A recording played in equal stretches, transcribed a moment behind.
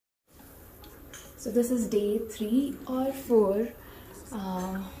So this is day 3 or 4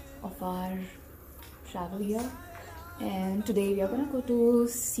 of our travel here, and today we are gonna go to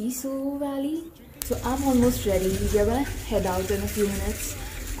Sissu Valley. So I'm almost ready. We are gonna head out in a few minutes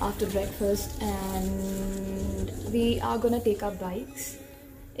after breakfast, and we are gonna take our bikes.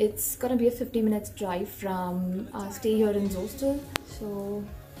 It's gonna be a 50 minutes drive from our stay here in Zostel. So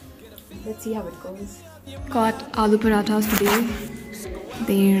let's see how it goes. Got aloo parathas today.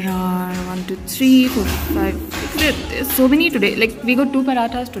 There are 1, 2, 3, 4, 5, 6. There's so many today. Like we got 2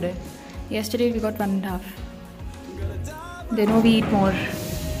 parathas today. Yesterday we got 1.5. They know we eat more.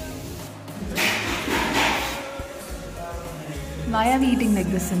 Why are we eating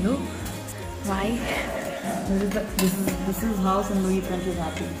like this, Sindhu? Why? This is how Sindhu eats when she's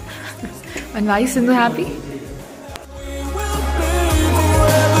happy. And why is Sindhu happy?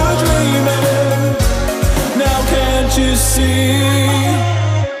 Now can't you see?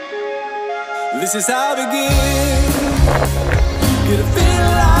 This is how it begins. Get a feel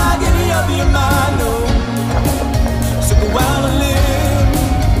like any of your mind, no. So go out and live.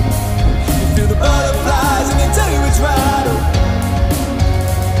 You feel the butterflies and they tell you it's right. Oh.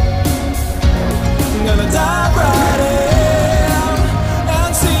 I'm gonna dive right in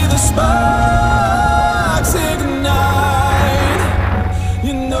and see the sparks ignite.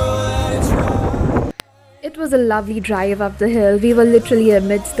 You know that it's right. It was a lovely drive up the hill. We were literally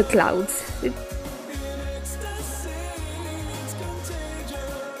amidst the clouds.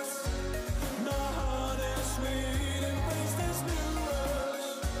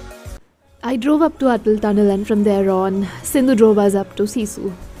 I drove up to Atal Tunnel, and from there on, Sindhu drove us up to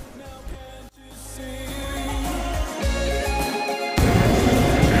Sissu.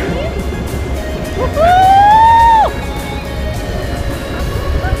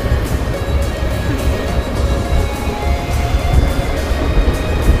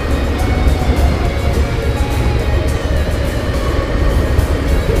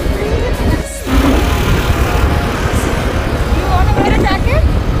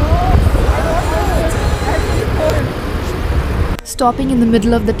 Stopping in the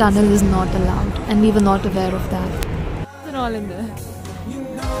middle of the tunnel is not allowed, and we were not aware of that. They're all in there.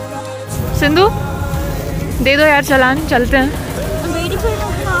 Sindhu, दे दो यार चालान, चलते हैं. I'm waiting for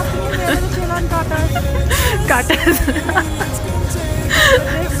half an hour to challan katas. Katas.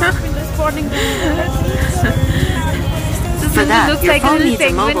 They've not been responding to me. So Sindhu looks like a little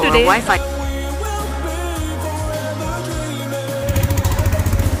penguin today. Wi-Fi.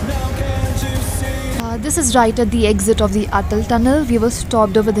 This is right at the exit of the Atal Tunnel. We were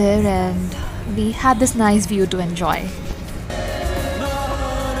stopped over there and we had this nice view to enjoy.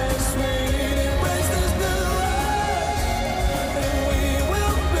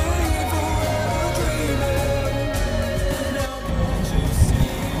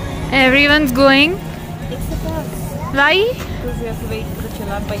 Everyone's going. Except us. Why? Because we have to wait for the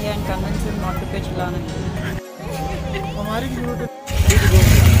challan payya and convince him not to pay challan.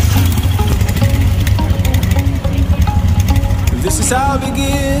 This is how it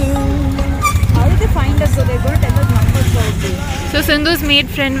begins. How did they find us? So they're going to tell us numbers probably. So Sindhu's made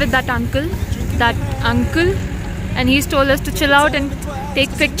friend with that uncle, and he's told us to chill out and take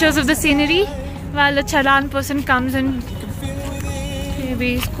pictures of the scenery while the challan person comes and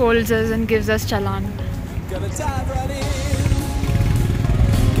maybe scolds us and gives us challan. Gotta dive right in.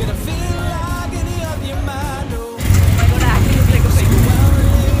 Get a feel like any of your mind, oh. My God, I actually look like a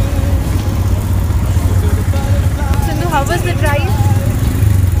penguin. Sindhu, how was the drive?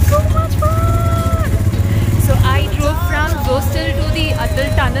 So much fun! So I drove from Zostel to the Atal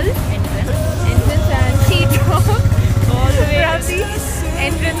Tunnel entrance, and she drove all the way from the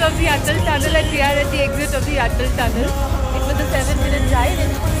entrance of the Atal Tunnel, and we are at the exit of the Atal Tunnel. It was a 7-minute drive.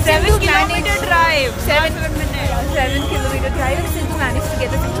 7-kilometer drive. 7-kilometer drive, and Sindhu managed to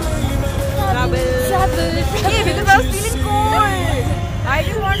get us into trouble. Hey, because I was feeling cold. I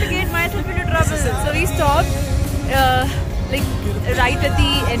didn't want to get myself into trouble. So we stopped like right at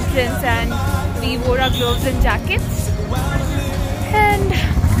the entrance, and we wore our gloves and jackets, and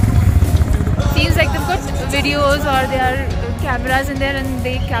seems like they've got videos or there are cameras in there, and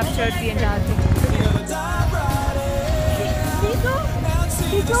they captured the entire thing.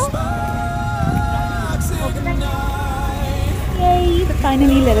 Yay! But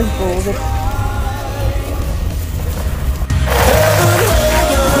finally let us go.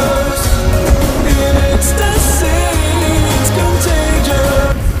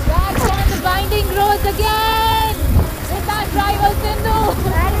 Again! With that driver Sindhu!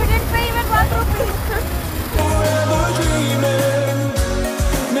 And we didn't pay even 1 rupee. Forever dreaming.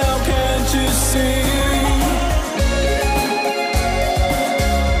 Now can't you see?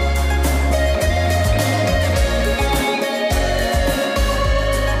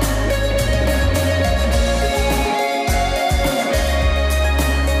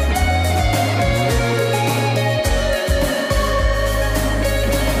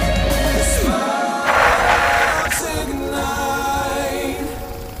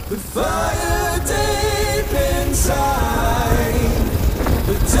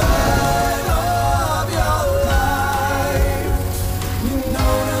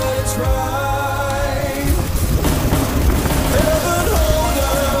 it's right. Heaven hold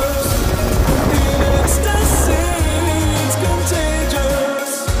us in ecstasy. It's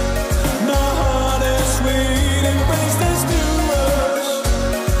contagious. My heart is sweet. Embrace this new rush,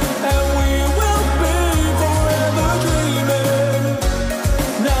 and we will be forever dreaming.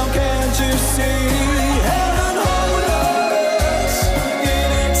 Now can't you see? Heaven hold us in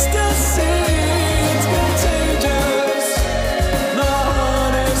ecstasy. It's contagious. My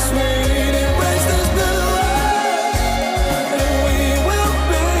heart is sweet. Embrace this new rush, and we will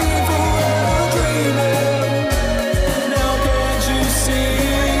be forever dreaming. Now can't you see?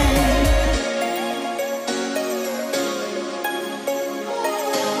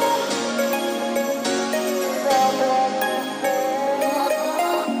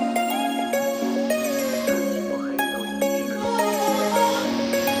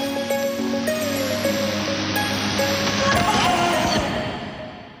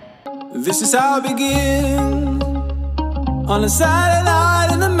 This is how it begins. On a Saturday night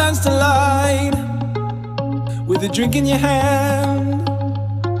in the Manchester light, with a drink in your hand.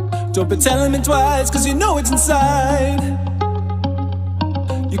 Don't be telling me twice, cause you know it's inside.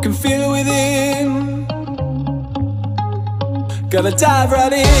 You can feel it within. Gotta dive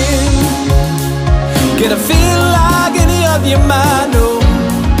right in. Get a feel like any of your mind, no.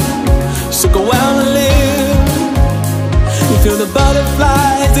 So go out and live. You feel the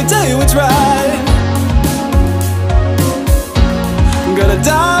butterflies, they tell you it's right. Gotta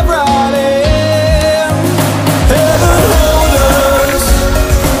dive right in. Heaven hold us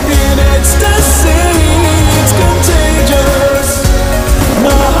in ecstasy. It's contagious.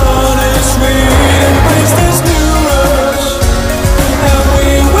 My heart is sweet. Embrace this new rush, and we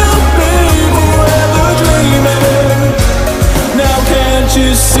will be forever dreaming. Now can't you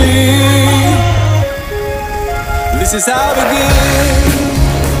see? This is how it begins.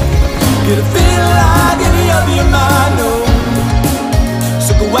 Get a feel like any of your mind, no.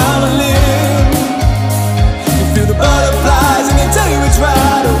 So go out and live. You feel the butterflies and they tell you it's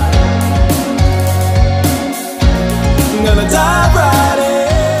right. I'm gonna dive right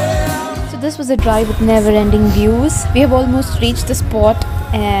in. So this was a drive with never-ending views. We have almost reached the spot,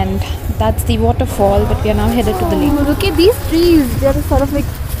 and that's the waterfall, but we are now headed to the lake. Look at these trees. They are sort of like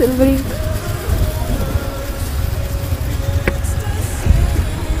silvery.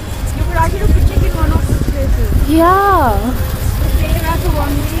 You could actually picture in one of those places. Yeah. Same as the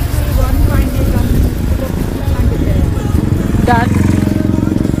 1 week, one fine day comes Done.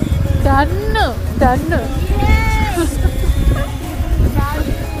 Done.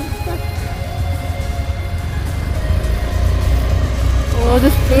 Oh,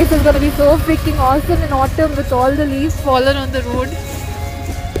 this place is gonna be so freaking awesome in autumn with all the leaves fallen on the road.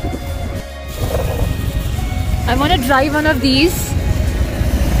 I wanna drive one of these.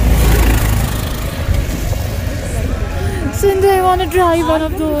 Cindy, I wanna drive one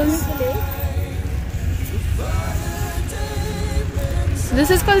of those. This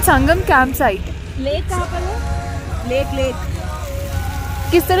is called Sangam campsite. Lake कहाँ पर है? Lake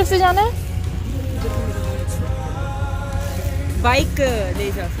किस तरफ से जाना है? Bike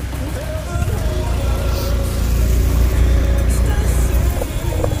ले जा सकते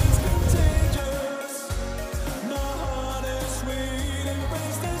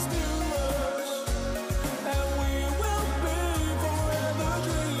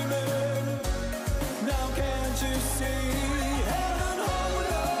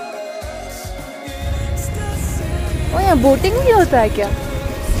ओ यहाँ बोटिंग भी होता है क्या?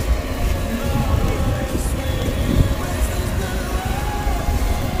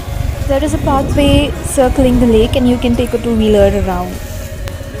 There is a pathway circling the lake, and you can take a two-wheeler around.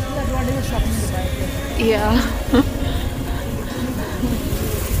 Yeah.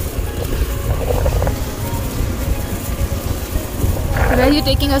 Where are you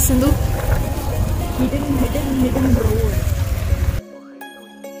taking us, Sindhu? hidden road.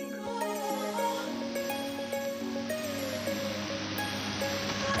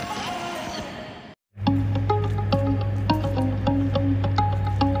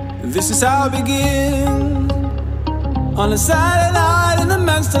 This is how it begins. On a Saturday night in the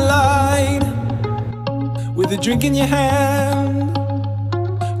Manchester light, with a drink in your hand.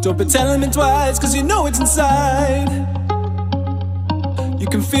 Don't be telling me twice, cause you know it's inside. You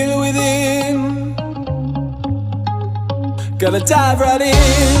can feel it within. Gotta dive right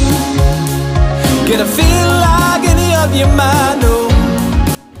in. Get a feel like any of your mind, no.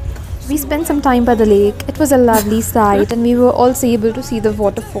 We spent some time by the lake. It was a lovely sight, and we were also able to see the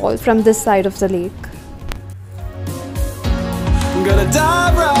waterfall from this side of the lake. Gotta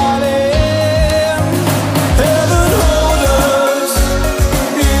dive right in. Heaven hold us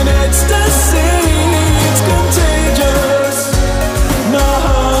in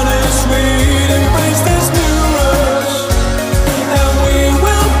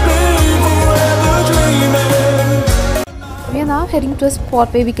to a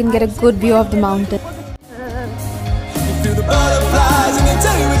spot where we can get a good view of the mountain. You feel the butterflies and they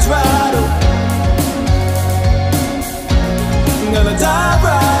tell you it's right. I'm gonna dive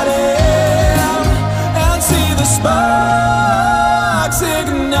right in and see the sparks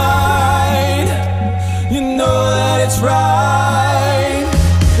ignite. You know that it's right.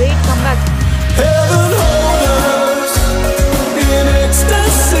 Great comeback. Heaven hold us in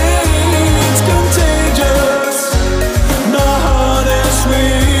ecstasy. It's contagious. My heart is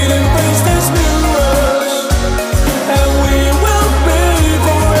sweet. Embrace this new rush, and we will be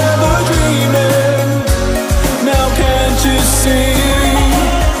forever dreaming. Now can't you see?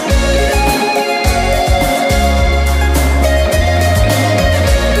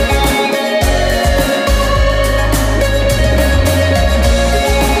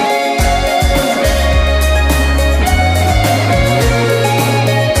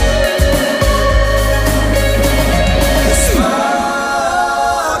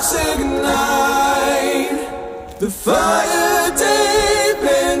 The fire deep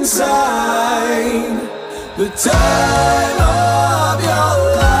inside, the time of your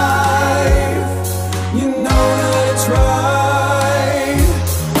life. You know that it's right.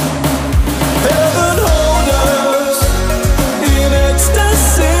 Heaven hold us in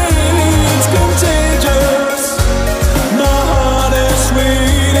ecstasy. It's contagious. My heart is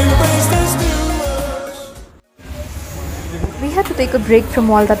sweet. Embrace this new rush. We had to take a break from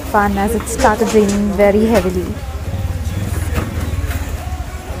all that fun as it started raining very heavily.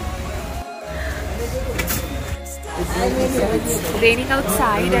 It's raining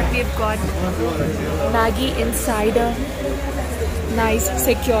outside and we've got Maggie inside a nice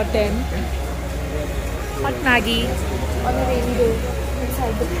secure tent. Hot Maggie on a rainy day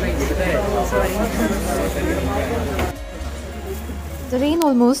inside the The rain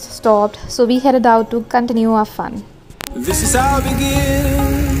almost stopped, so we headed out to continue our fun. This is how it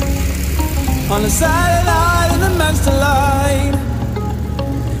begins. On a Saturday night in the master light,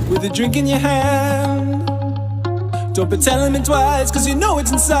 with a drink in your hand. Don't be telling me twice, cause you know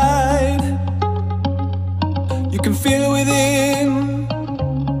it's inside. You can feel it within.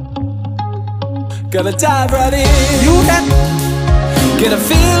 Gotta dive right in. You got get a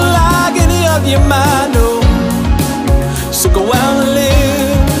feel like any other you might know. So go out and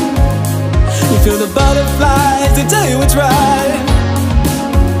live. You feel the butterflies, they tell you it's right.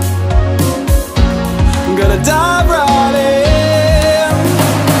 Gotta dive right in.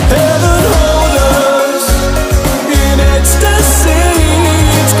 Heaven hold us in ecstasy.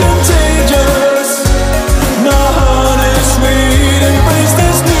 It's contagious. My heart is sweet. Embrace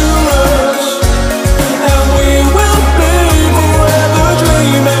this new rush, and we will be forever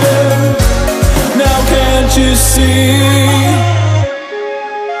dreaming. Now can't you see?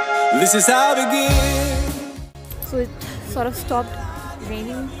 This is how it begins. So it sort of stopped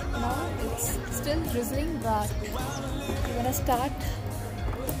raining now. It's still drizzling, but we're gonna start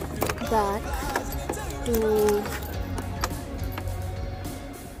back to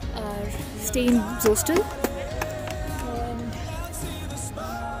our stay in hostel. And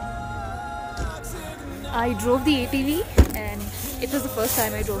I drove the ATV, and it was the first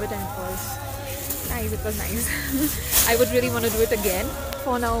time I drove it, and it was nice. It was nice. I would really want to do it again.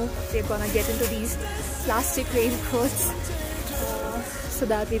 For now, we're gonna get into these plastic raincoats so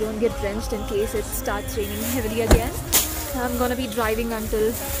that we don't get drenched in case it starts raining heavily again. I'm gonna be driving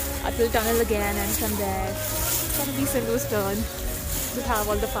until Atal Tunnel again, and from there it's gonna be Sindhu's turn to have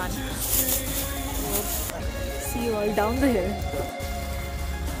all the fun. So, see you all down the hill.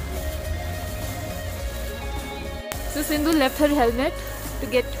 So Sindhu left her helmet to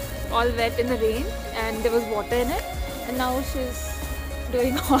get all wet in the rain, and there was water in it, and now she's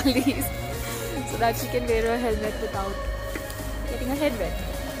doing all these so that she can wear her helmet without getting her head wet.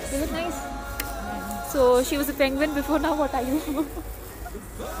 They look nice. So she was a penguin before, now what are you?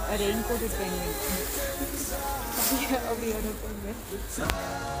 A raincoated penguin. A weirdo penguin.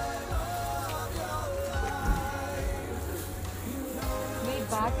 Wait,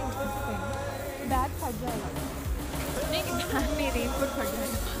 back and forth thing. Back फट जाएगा. नहीं bag में raincoat फट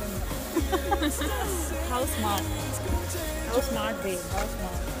जाएगा. How smart. How smart babe. How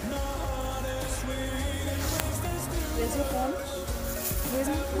smart. Where's your phone? Where's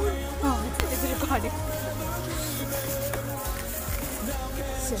my phone? Oh, it's recording.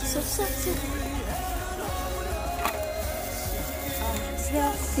 Sit.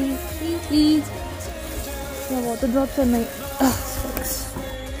 Yeah, please. Yeah, water drops on my socks.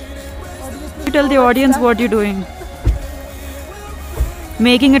 You tell the audience what you're doing.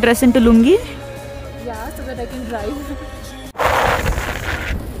 Making a dress into lungi? Yeah, so that I can drive.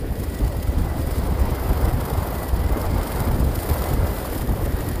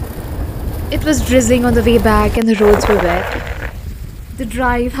 It was drizzling on the way back and the roads were wet. The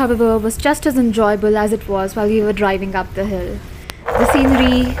drive, however, was just as enjoyable as it was while we were driving up the hill. The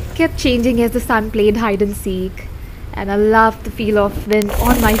scenery kept changing as the sun played hide and seek, and I loved the feel of wind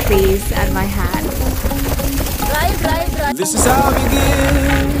on my face and my hands. This is how we begin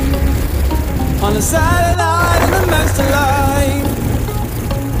on a Saturday night in the master light,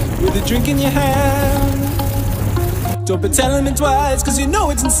 with a drink in your hand. Don't be telling me twice, cause you know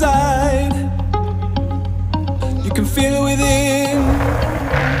it's inside. You can feel it within.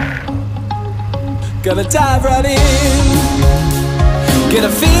 Gotta dive right in. Get a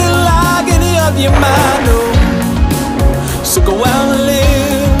feel like any of your mind, oh. So go out and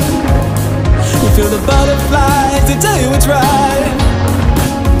live. You feel the butterflies, they tell you it's right.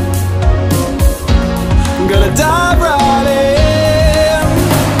 Gotta dive right in.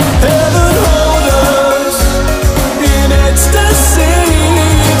 Heaven hold us in ecstasy.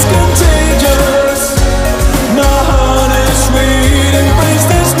 It's contagious. My heart is sweet. Embrace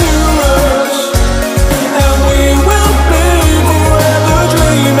this new rush, and we will be forever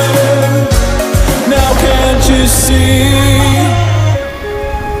dreaming. Now can't you see?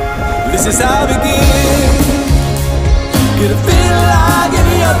 This is how we begin. Get a feel like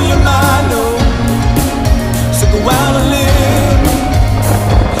any of your mind, oh. So go out and live.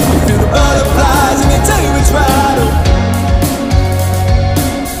 You feel the butterflies and they tell you it's right, oh.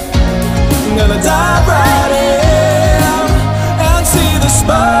 I'm gonna dive right in and see the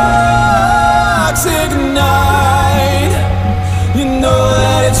sparks ignite. You know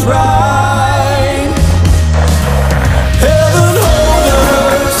that it's right. Heaven hold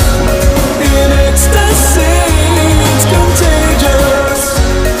us in ecstasy. It's contagious.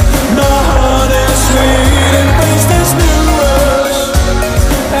 My heart is sweet. Embrace this new rush,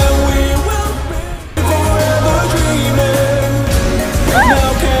 and we will be forever dreaming.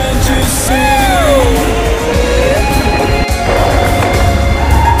 Now can't you see?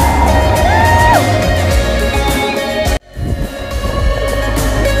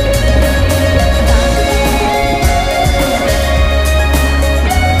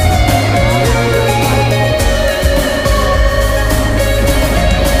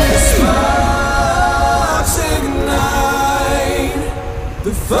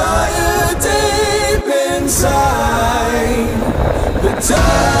 The fire deep inside, the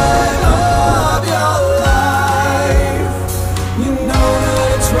time of your life. You know that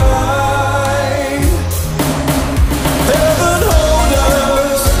it's right. Heaven hold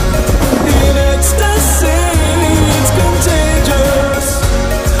us in ecstasy. It's contagious.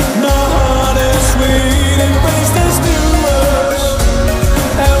 My heart is sweet. Embrace this new rush,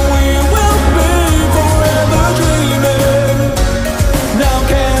 and we will be forever dreaming. Now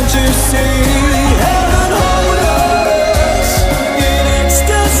can't you see? Heaven hold us in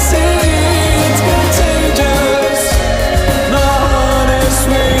ecstasy. It's contagious. My heart is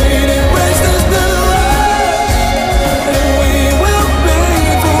sweet. Embrace this new rush, and we will be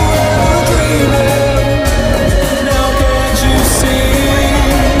forever dreaming. Now can't you see?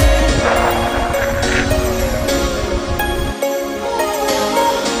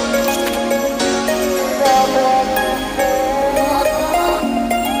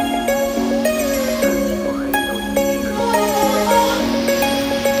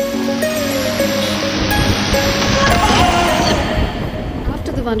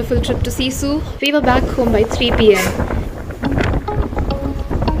 After the wonderful trip to Sissu, we were back home by 3 p.m.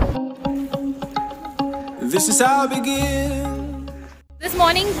 This is how I begin. This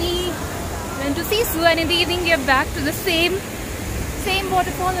morning we went to Sissu, and in the evening we are back to the same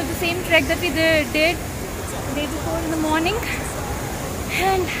waterfall or the same trek that we did the day before in the morning.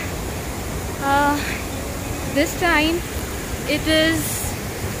 And this time it is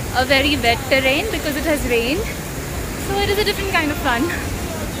a very wet terrain because it has rained, so it is a different kind of fun.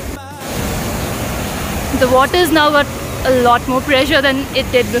 The water's now got a lot more pressure than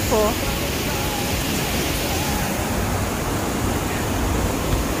it did before.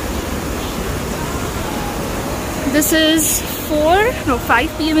 This is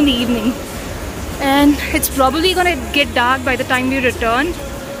 5 p.m. in the evening, and it's probably gonna get dark by the time we return.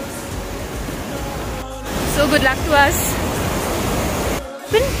 So good luck to us.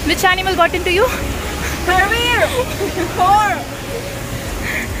 Which animal got into you? Come here! 4!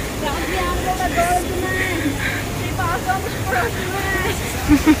 That's the animal that got into mine. She passed on the first man.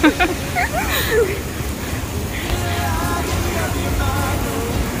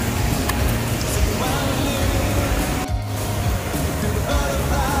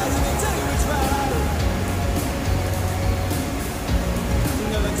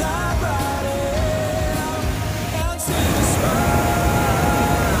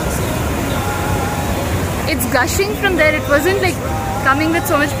 It's gushing from there. It wasn't like coming with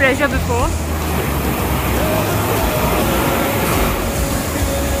so much pressure before.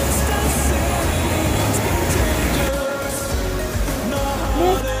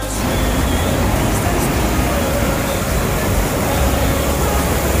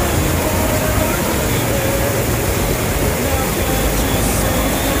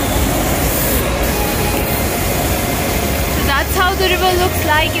 That's how the river looks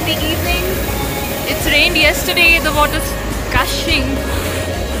like in the evening. It's rained yesterday, the water's gushing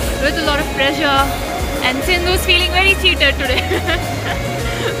with a lot of pressure, and Sindhu's feeling very cheated today.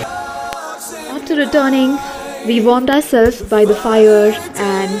 After returning, we warmed ourselves by the fire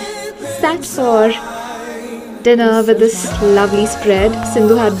and sat for dinner with this lovely spread.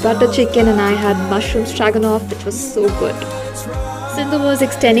 Sindhu had butter chicken and I had mushroom stroganoff, which was so good. Sindhu was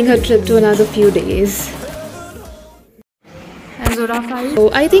extending her trip to another few days.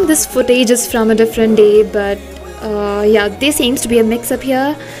 So I think this footage is from a different day, but yeah, there seems to be a mix-up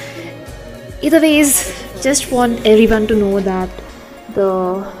here. Either ways, just want everyone to know that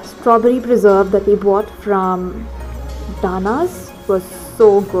the strawberry preserve that we bought from Dana's was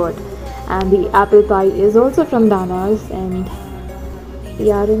so good, and the apple pie is also from Dana's, and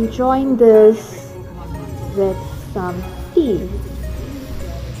we are enjoying this with some tea.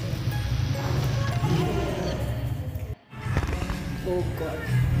 Oh God.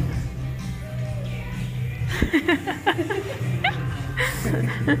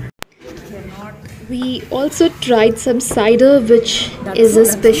 We also tried some cider, which is a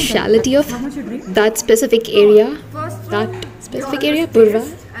speciality of that specific area, Purva,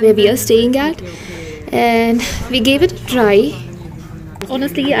 where we are staying at, and we gave it a try.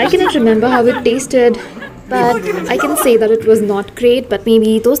 Honestly, I cannot remember how it tasted, but I can say that it was not great, but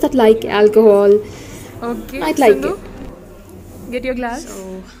maybe those that like alcohol might like it. Get your glass.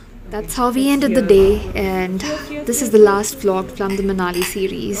 So that's how we ended the day, and this is the last vlog from the Manali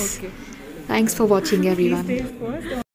series. Thanks for watching, everyone.